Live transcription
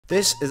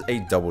This is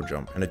a double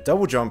jump, and a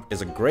double jump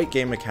is a great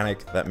game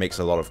mechanic that makes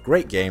a lot of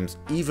great games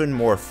even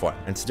more fun.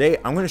 And today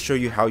I'm going to show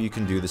you how you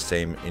can do the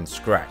same in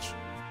Scratch.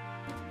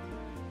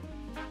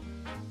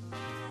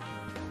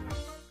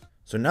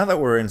 So now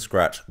that we're in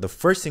Scratch, the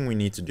first thing we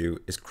need to do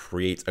is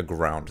create a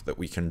ground that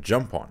we can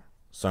jump on.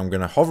 So I'm going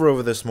to hover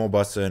over this small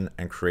button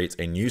and create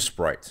a new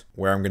sprite,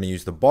 where I'm going to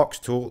use the box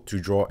tool to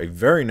draw a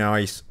very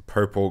nice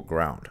purple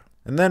ground.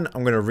 And then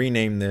I'm going to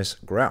rename this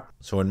ground.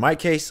 So in my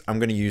case, I'm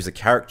going to use a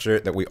character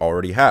that we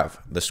already have,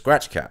 the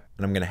Scratch Cat.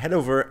 And I'm going to head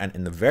over, and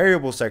in the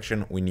variable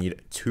section, we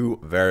need two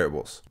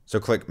variables. So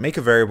click make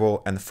a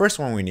variable, and the first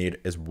one we need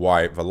is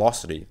Y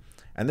velocity.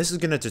 And this is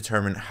going to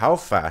determine how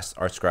fast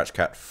our Scratch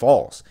Cat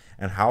falls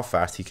and how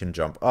fast he can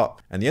jump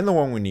up. And the other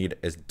one we need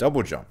is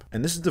double jump.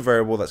 And this is the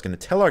variable that's going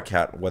to tell our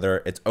cat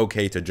whether it's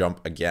okay to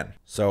jump again.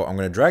 So I'm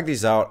going to drag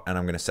these out, and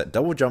I'm going to set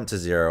double jump to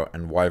 0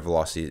 and Y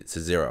velocity to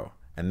 0.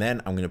 And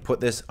then I'm going to put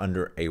this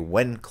under a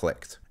when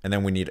clicked. And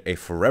then we need a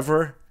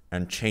forever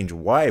and change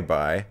Y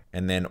by,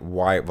 and then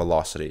Y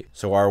velocity.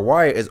 So our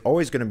Y is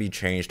always going to be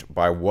changed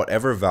by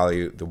whatever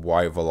value the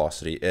Y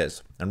velocity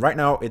is. And right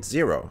now it's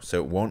 0, so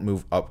it won't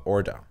move up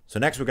or down. So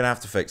next we're going to have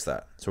to fix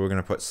that. So we're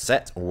going to put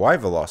set Y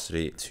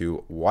velocity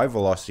to Y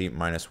velocity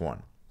minus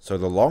 1. So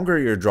the longer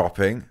you're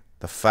dropping,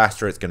 the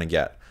faster it's going to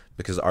get,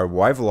 because our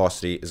Y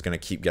velocity is going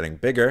to keep getting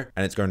bigger,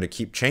 and it's going to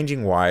keep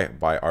changing Y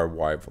by our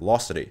Y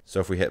velocity.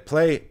 So if we hit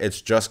play,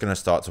 it's just going to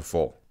start to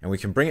fall. And we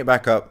can bring it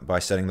back up by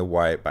setting the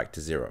Y back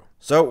to 0.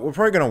 So we're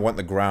probably going to want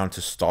the ground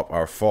to stop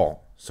our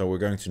fall. So we're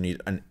going to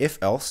need an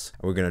if else,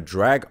 and we're going to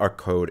drag our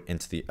code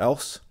into the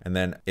else, and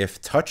then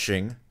if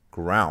touching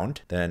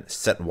ground, then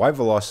set Y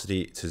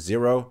velocity to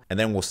 0, and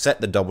then we'll set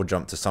the double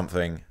jump to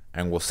something,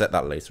 and we'll set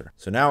that later.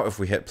 So now if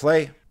we hit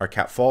play, our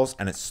cat falls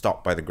and it's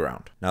stopped by the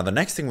ground. Now the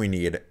next thing we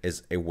need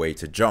is a way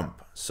to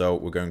jump. So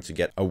we're going to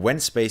get a when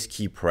space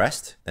key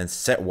pressed, then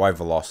set Y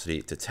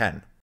velocity to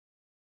 10.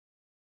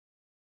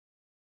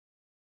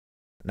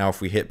 Now if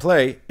we hit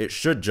play, it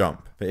should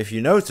jump. But if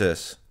you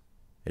notice,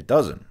 it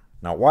doesn't.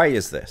 Now why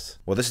is this?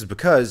 Well, this is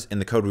because in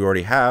the code we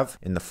already have,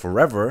 in the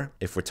forever,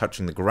 if we're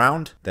touching the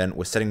ground, then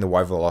we're setting the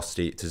Y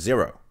velocity to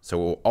 0. So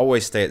it will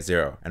always stay at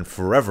 0, and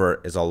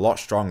forever is a lot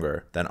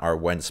stronger than our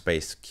when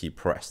space key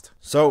pressed.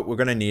 So we're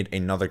going to need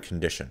another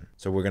condition.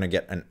 So we're going to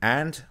get an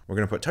and, we're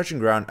going to put touching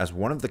ground as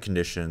one of the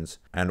conditions,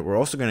 and we're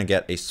also going to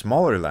get a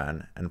smaller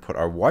than and put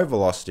our Y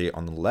velocity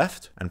on the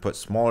left and put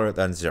smaller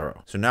than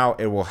 0. So now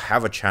it will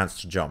have a chance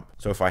to jump.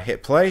 So if I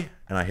hit play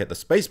and I hit the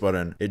space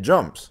button, it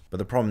jumps. But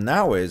the problem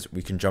now is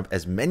we can jump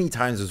as many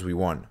times as we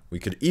want. We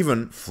could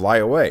even fly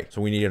away.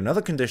 So we need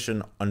another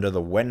condition under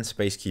the when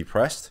space key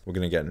pressed. We're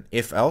going to get an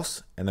if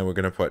else, and then we're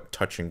going to put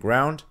touching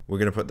ground. We're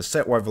going to put the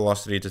set Y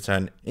velocity to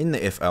 10 in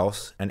the if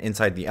else, and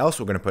inside the else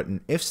we're going to put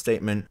an if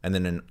statement and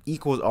then an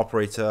equals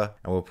operator,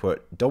 and we'll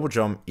put double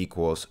jump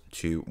equals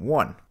to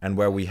 1. And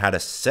where we had a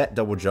set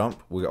double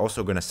jump, we're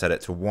also going to set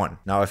it to 1.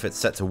 Now if it's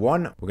set to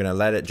 1, we're going to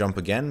let it jump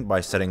again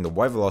by setting the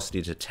Y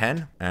velocity to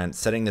 10 and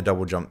setting the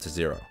double jump to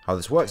 0. How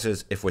this works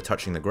is if we're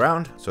touching the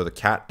ground, so the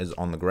cat is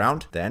on the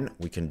ground, then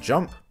we can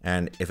jump.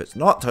 And if it's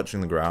not touching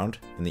the ground,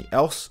 in the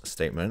else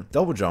statement,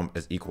 double jump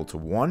is equal to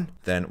 1.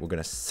 Then we're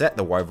going to set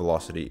the Y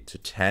velocity to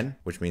 10,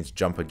 which means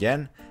jump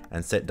again,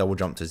 and set double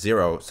jump to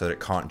 0 so that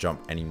it can't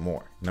jump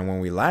anymore. And then when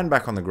we land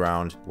back on the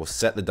ground, we'll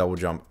set the double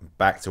jump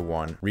back to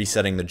 1,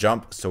 resetting the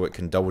jump so it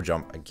can double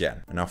jump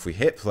again. And now if we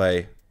hit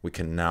play, we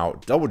can now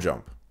double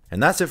jump.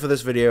 And that's it for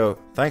this video.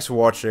 Thanks for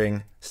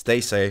watching,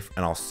 stay safe,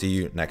 and I'll see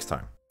you next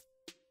time.